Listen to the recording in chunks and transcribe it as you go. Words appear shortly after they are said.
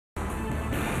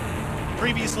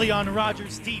Previously on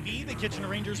Rogers TV, the Kitchener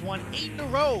Rangers won 8 in a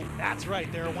row. That's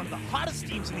right, they're one of the hottest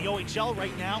teams in the OHL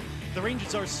right now. The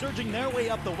Rangers are surging their way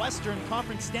up the Western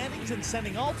Conference standings and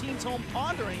sending all teams home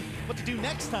pondering what to do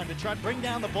next time to try to bring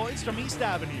down the boys from East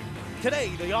Avenue.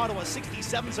 Today, the Ottawa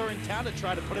 67's are in town to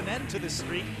try to put an end to this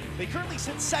streak. They currently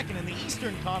sit second in the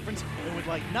Eastern Conference and would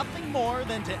like nothing more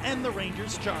than to end the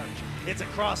Rangers' charge. It's a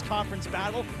cross-conference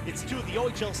battle. It's two of the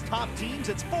OHL's top teams.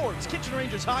 It's Forbes Kitchener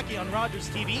Rangers hockey on Rogers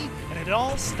TV, and it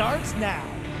all starts now.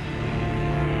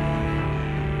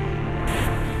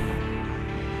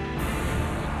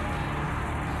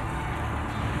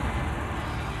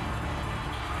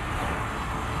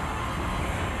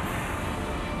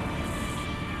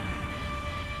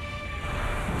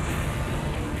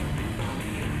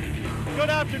 Good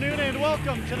afternoon and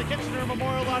welcome to the Kitchener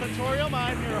Memorial Auditorium.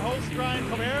 I'm your host, Ryan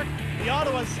Colbert. The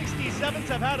Ottawa 67's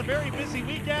have had a very busy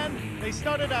weekend. They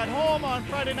started at home on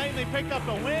Friday night and they picked up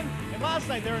a win. And last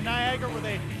night they were in Niagara where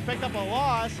they picked up a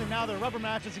loss, and now their rubber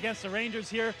matches against the Rangers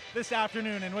here this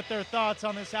afternoon. And with their thoughts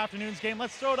on this afternoon's game,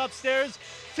 let's throw it upstairs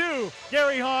to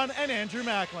Gary Hahn and Andrew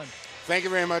Macklin. Thank you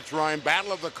very much, Ryan.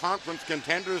 Battle of the conference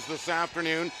contenders this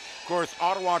afternoon. Of course,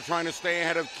 Ottawa trying to stay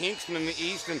ahead of Kingston in the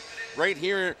East, and right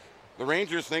here, the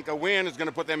Rangers think a win is going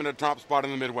to put them in a top spot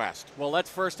in the Midwest. Well, let's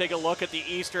first take a look at the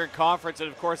Eastern Conference, and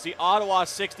of course the Ottawa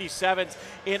 67's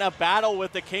in a battle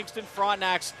with the Kingston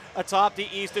Frontenacs atop the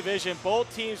East Division.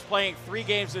 Both teams playing 3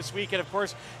 games this week, and of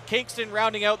course Kingston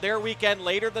rounding out their weekend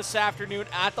later this afternoon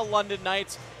at the London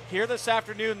Knights. Here this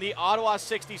afternoon, the Ottawa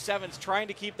 67's trying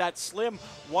to keep that slim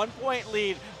 1-point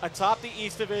lead atop the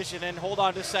East Division and hold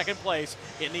on to second place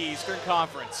in the Eastern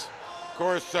Conference. Of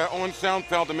course, Owen Sound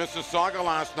fell to Mississauga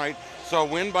last night, so a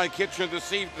win by Kitchener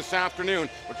this afternoon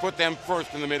would put them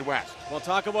first in the Midwest. We'll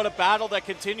talk about a battle that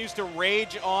continues to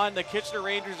rage on. The Kitchener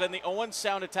Rangers and the Owen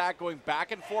Sound attack going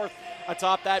back and forth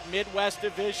atop that Midwest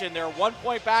division. They're 1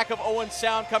 point back of Owen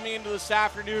Sound coming into this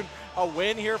afternoon. A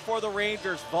win here for the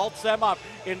Rangers vaults them up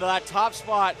into that top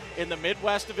spot in the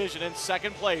Midwest division in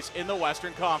second place in the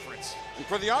Western Conference. And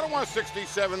for the Ottawa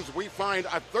 67's, we find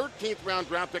a 13th round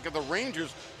draft pick of the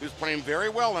Rangers who's playing very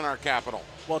well in our capital.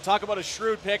 We'll talk about a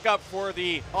shrewd pickup for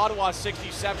the Ottawa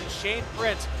 67. Shane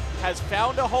Prince has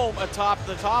found a home atop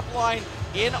the top line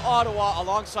in Ottawa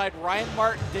alongside Ryan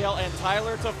Martindale and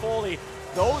Tyler Toffoli.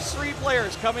 Those 3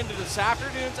 players come into this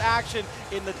afternoon's action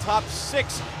in the top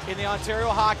 6 in the Ontario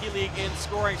Hockey League in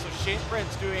scoring. So Shane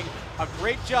Prince doing a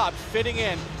great job fitting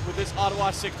in with this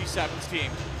Ottawa 67's team.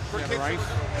 Rice,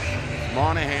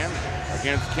 Monahan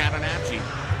against Catanacci.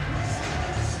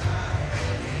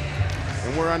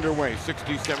 And we're underway.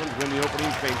 67's win the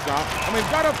opening face-off. And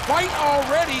we've got a fight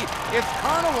already. It's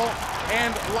Carnival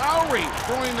and Lowry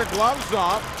throwing the gloves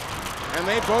off. And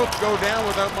they both go down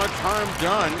without much harm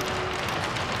done.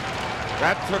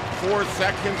 That took 4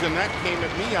 seconds, and that came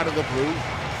at me out of the blue.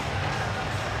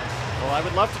 Well, I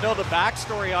would love to know the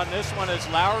backstory on this one, as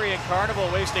Lowry and Carnival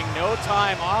wasting no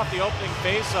time off the opening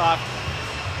face-off,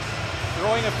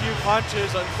 throwing a few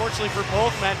punches. Unfortunately for both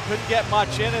men, couldn't get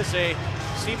much in as they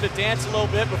seemed to dance a little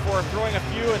bit before throwing a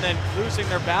few and then losing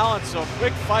their balance. So a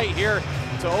quick fight here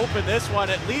to open this one.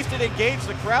 At least it engaged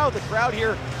the crowd. The crowd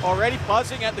here already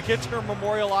buzzing at the Kitchener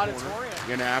Memorial Auditorium.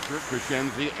 In after it,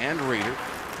 Crescenzi and Rader.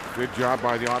 Good job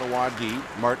by the Ottawa D.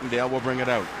 Martindale will bring it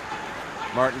out.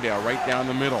 Martindale right down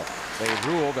the middle. They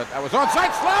ruled that was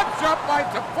onside. Slap shot by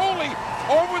Toffoli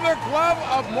over the glove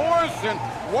of Morrison.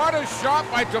 What a shot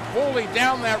by Toffoli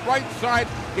down that right side.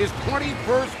 His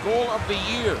 21st goal of the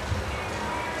year.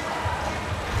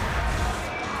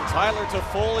 Tyler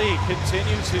Toffoli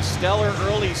continues his stellar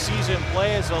early season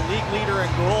play as a league leader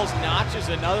in goals. Notches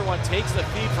another one, takes the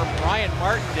feed from Ryan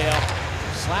Martindale.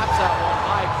 Slaps that one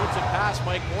high, puts it past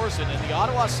Mike Morrison, and the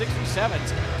Ottawa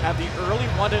 67's have the early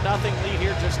 1-0 lead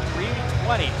here, just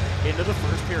 3:20 into the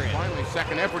first period. Finally,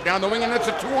 second effort down the wing, and it's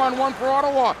a 2-on-1 for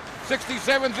Ottawa.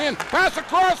 67's in, pass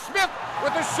across, Smith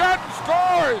with a shot and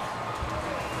scores!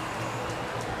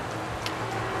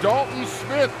 Dalton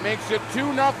Smith makes it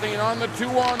 2-0 on the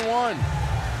 2-on-1.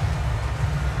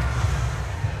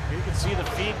 You can see the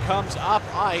feed comes up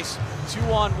ice.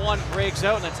 2-on-1 breaks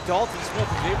out, and it's Dalton Smith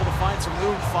who's able to find some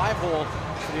room 5-hole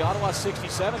for the Ottawa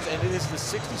 67's, and it is the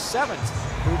 67's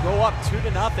who go up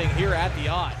 2-0 here at the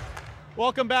Odd.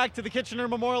 Welcome back to the Kitchener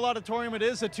Memorial Auditorium. It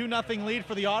is a 2-0 lead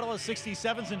for the Ottawa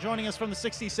 67's, and joining us from the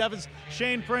 67's,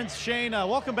 Shane Prince. Shane,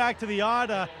 welcome back to the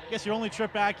Odd. I guess your only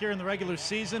trip back here in the regular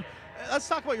season. Let's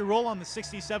talk about your role on the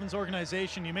 67's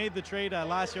organization. You made the trade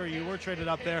last year. You were traded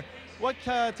up there. What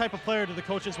type of player do the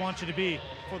coaches want you to be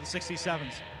for the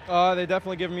 67's? They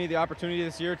definitely give me the opportunity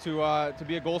this year to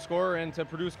be a goal scorer and to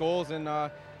produce goals and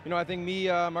I think me,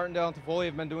 Martindale, and Toffoli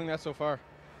have been doing that so far.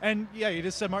 And yeah, you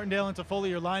just said Martindale and Toffoli,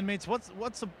 your line mates. What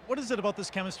is it about this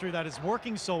chemistry that is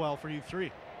working so well for you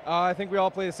three? I think we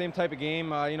all play the same type of game.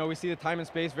 We see the time and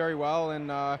space very well,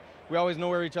 and we always know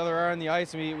where each other are on the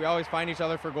ice, and we always find each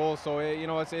other for goals. So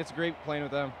it's great playing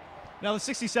with them. Now the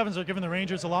 67's are giving the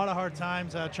Rangers a lot of hard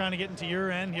times trying to get into your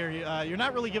end here. You're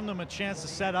not really giving them a chance to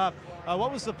set up.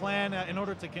 What was the plan in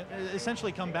order to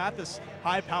essentially combat this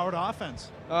high-powered offense?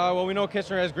 Well, we know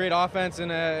Kitchener has great offense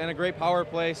and a great power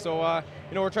play, so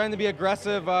we're trying to be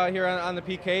aggressive here on the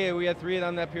PK. We had 3 of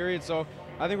them that period, so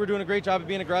I think we're doing a great job of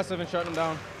being aggressive and shutting them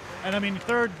down. And I mean,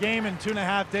 third game in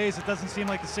 2.5 days, it doesn't seem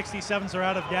like the 67's are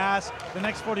out of gas. The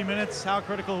next 40 minutes, how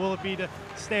critical will it be to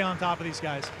stay on top of these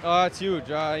guys? It's huge.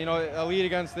 A lead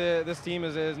against this team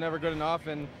is never good enough,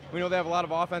 and we know they have a lot of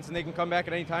offense, and they can come back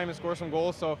at any time and score some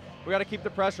goals. So we got to keep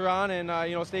the pressure on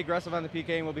and stay aggressive on the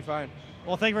PK, and we'll be fine.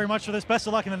 Well, thank you very much for this. Best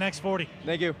of luck in the next 40.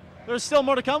 Thank you. There's still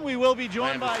more to come. We will be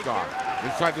joined by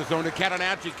inside the zone to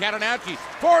Catanacci. Catanacci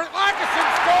for Atkinson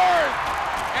scores!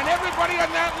 And everybody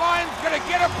on that line is going to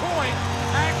get a point.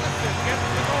 Atkinson gets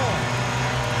the goal.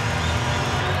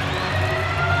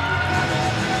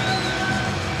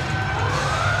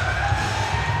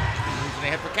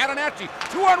 They head for Catanacci.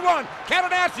 2-on-1.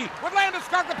 Catanacci with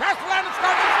Landeskog. The pass to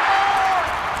Landeskog. He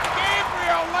scores!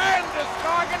 Gabriel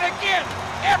Landeskog. And again,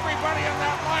 everybody on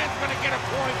that line is going to get a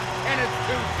point. And it's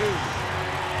 2-2.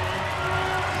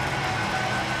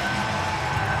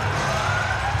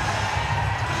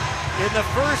 In the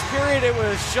first period, it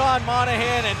was Sean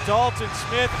Monahan and Dalton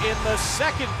Smith. In the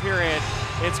second period,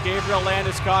 it's Gabriel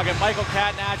Landeskog and Michael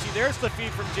Catanacci. There's the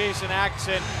feed from Jason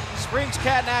Atkinson. Springs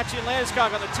Catanacci and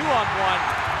Landeskog on the 2-on-1.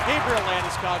 Gabriel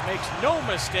Landeskog makes no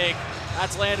mistake.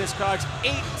 That's Landeskog's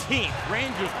 18th.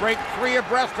 Rangers break 3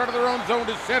 abreast out of their own zone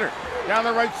to center. Down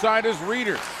the right side is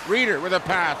Reeder. Reeder with a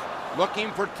pass. Looking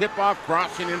for tip-off,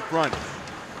 crossing in front.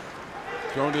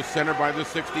 Thrown to center by the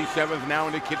 67th, now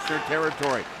into Kitchener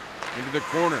territory. Into the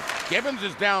corner. Gibbons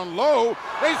is down low.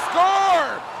 They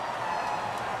score!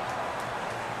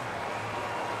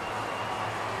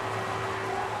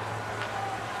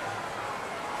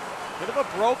 Bit of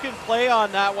a broken play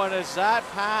on that one as that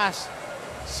pass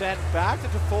sent back to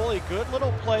Toffoli. Good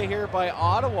little play here by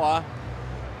Ottawa.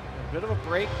 A bit of a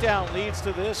breakdown leads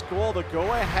to this goal. The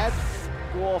go-ahead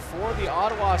goal for the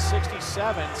Ottawa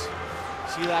 67's.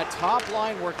 See that top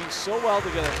line working so well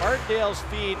together. Martindale's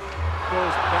feed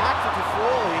goes back to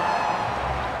Toffoli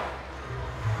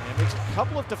and makes a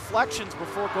couple of deflections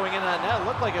before going in that net. It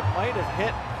looked like it might have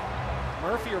hit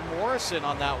Murphy or Morrison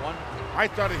on that one. I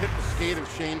thought it hit the skate of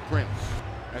Shane Prince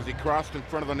as he crossed in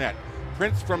front of the net.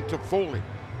 Prince from Toffoli,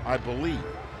 I believe.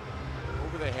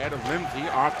 Over the head of Lindsay,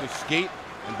 off the skate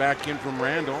and back in from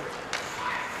Randall.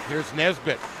 Here's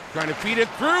Nesbitt trying to feed it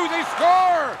through. They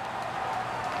score!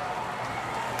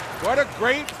 What a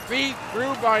great feed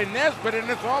through by Nesbitt, and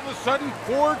it's all of a sudden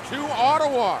 4-2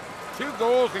 Ottawa. 2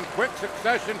 goals in quick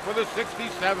succession for the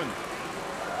 67.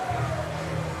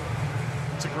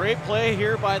 It's a great play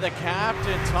here by the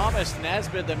captain, Thomas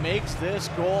Nesbitt, that makes this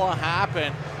goal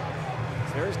happen.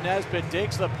 There's Nesbitt,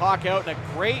 digs the puck out, and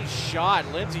a great shot.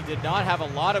 Lindsay did not have a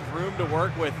lot of room to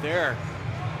work with there.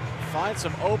 Finds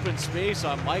some open space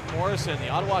on Mike Morrison. The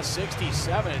Ottawa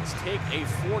 67's take a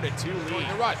 4-2 lead.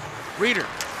 The rush. Reeder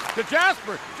to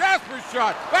Jasper. Jasper's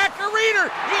shot. Back to Reeder.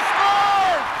 He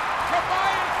scores!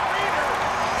 Tobias Reeder.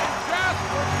 And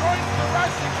Jasper joins the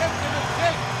rush and gets an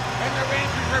assist. And the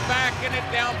Rangers are back in it,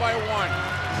 down by 1.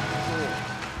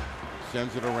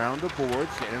 Sends it around the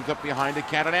boards. Ends up behind a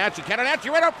Catanacci. Catanacci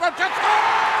right up front. Just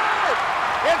score!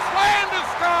 It's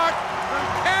Landeskog from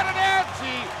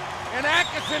Catanacci. And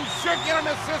Atkinson should get an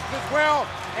assist as well.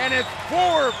 And it's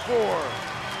 4-4.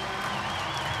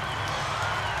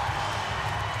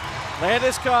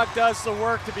 Landeskog does the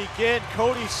work to begin.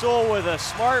 Cody Soule with a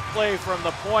smart play from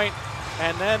the point,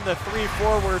 and then the 3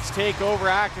 forwards take over.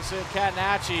 Atkinson,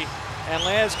 Catanacci, and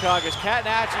Landeskog as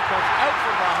Catanacci comes out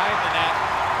from behind the net,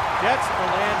 gets to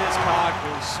Landeskog,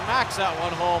 who smacks that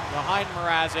one home behind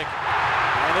Mrazek,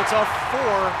 and it's a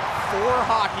 4-4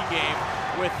 hockey game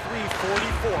with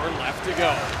 3:44 left to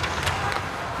go.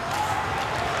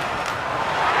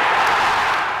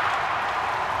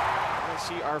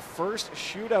 Our first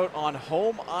shootout on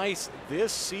home ice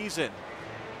this season.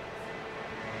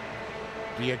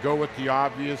 Do you go with the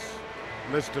obvious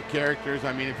list of characters?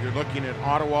 I mean, if you're looking at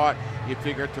Ottawa, you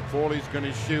figure Toffoli's going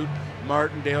to shoot,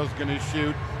 Martindale's going to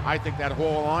shoot. I think that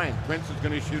whole line, Prince is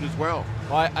going to shoot as well.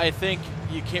 Well, I think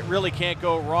you can't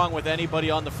go wrong with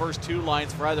anybody on the first 2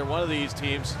 lines for either one of these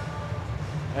teams.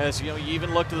 As you know, you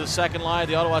even look to the second line,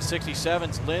 the Ottawa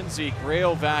 67's, Lindsay,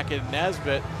 Grayovac, and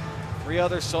Nesbitt. Three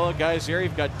other solid guys here.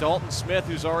 You've got Dalton Smith,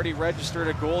 who's already registered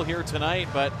a goal here tonight,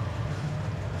 but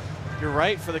you're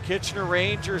right, for the Kitchener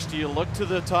Rangers, do you look to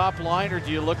the top line or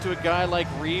do you look to a guy like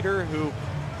Reeder, who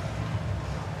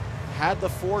had the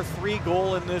 4-3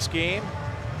 goal in this game?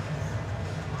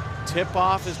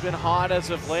 Tip-off has been hot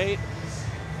as of late.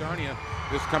 Sonia,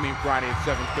 this coming Friday at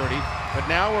 7:30. But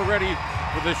now we're ready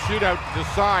for the shootout to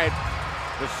decide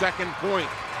the second point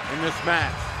in this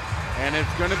match. And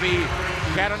it's going to be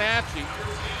Catanacci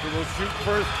who will shoot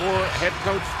first for head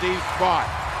coach Steve Spott.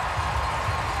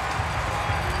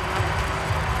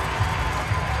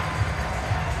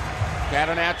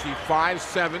 Catanacci,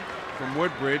 5'7" from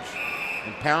Woodbridge,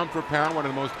 and pound for pound, one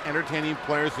of the most entertaining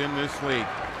players in this league.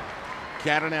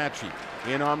 Catanacci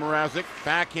in on Mrazek,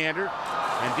 backhander,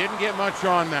 and didn't get much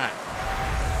on that.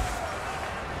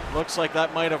 Looks like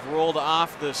that might have rolled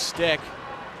off the stick.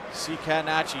 See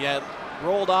Catanacci had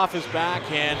rolled off his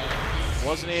backhand,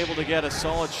 wasn't able to get a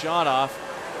solid shot off.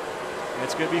 And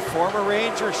it's going to be former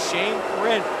Ranger Shane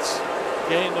Prince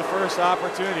getting the first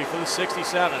opportunity for the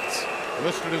 67's.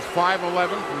 Listed as 5'11"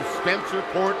 from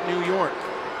Spencerport, New York.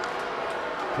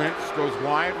 Prince goes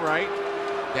wide right,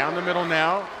 down the middle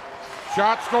now.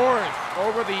 Shot scores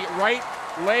over the right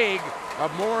leg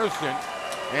of Morrison,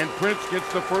 and Prince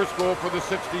gets the first goal for the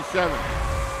 67.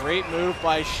 Great move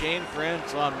by Shane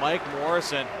Prince on Mike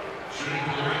Morrison.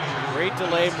 Great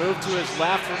delay, move to his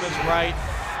left from his right,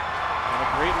 and a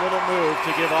great little move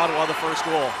to give Ottawa the first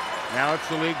goal. Now it's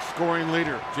the league scoring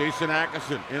leader, Jason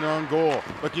Atkinson, in on goal.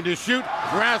 Looking to shoot,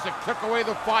 Mrazek took away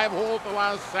the 5-hole at the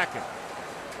last second.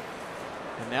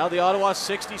 And now the Ottawa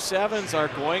 67's are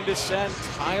going to send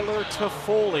Tyler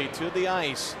Toffoli to the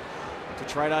ice to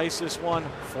try to ice this one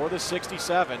for the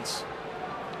 67's.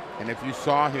 And if you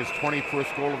saw his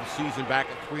 21st goal of the season back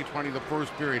at 3:20 the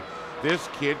first period, this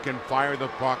kid can fire the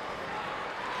puck.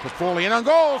 Toffoli in on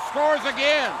goal, scores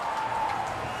again.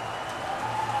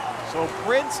 So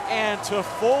Prince and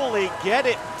Toffoli get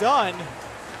it done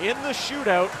in the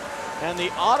shootout, and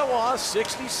the Ottawa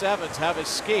 67's have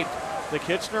escaped the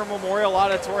Kitchener Memorial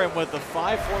Auditorium with the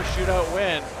 5-4 shootout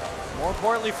win. More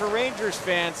importantly for Rangers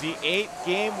fans, the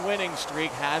 8-game winning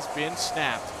streak has been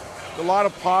snapped. A lot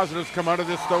of positives come out of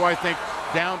this, though. I think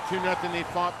down 2-0, they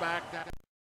fought back.